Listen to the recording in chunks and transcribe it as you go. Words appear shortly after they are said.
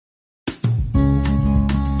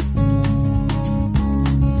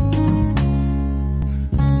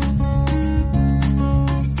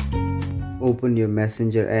open your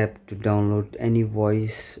messenger app to download any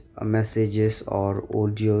voice messages or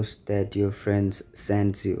audios that your friends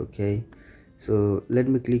sends you. Okay, so let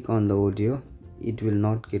me click on the audio. It will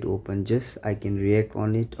not get open, just I can react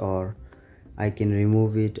on it, or I can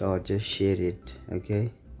remove it, or just share it.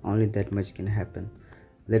 Okay, only that much can happen.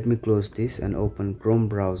 Let me close this and open Chrome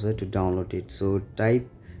browser to download it. So type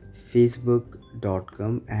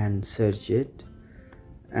facebook.com and search it,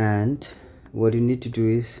 and what you need to do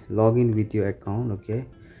is log in with your account. Okay,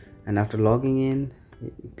 and after logging in,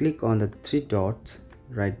 click on the three dots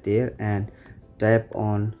right there and tap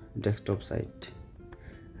on desktop site,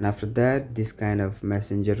 and after that this kind of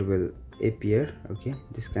messenger will appear. Okay,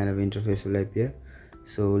 this kind of interface will appear.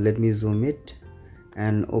 So let me zoom it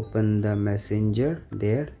and open the messenger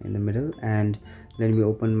there in the middle, and let me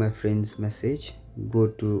open my friend's message. Go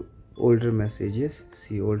to older messages,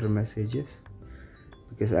 see older messages,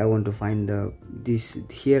 because I want to find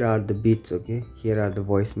here are the bits. Okay, here are the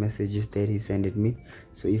voice messages that he sent me.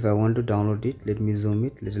 So if I want to download it, let me zoom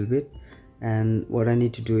it a little bit, and what I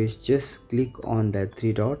need to do is just click on that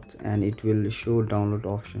three dots and it will show download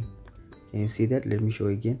option. Can you see that? Let me show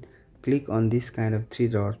again. Click on this kind of three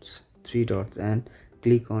dots and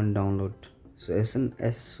click on download. So as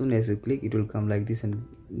soon as you click, it will come like this,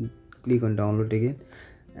 and click on download again,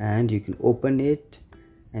 and you can open it,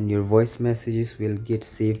 and your voice messages will get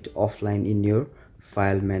saved offline in your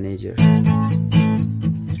file manager.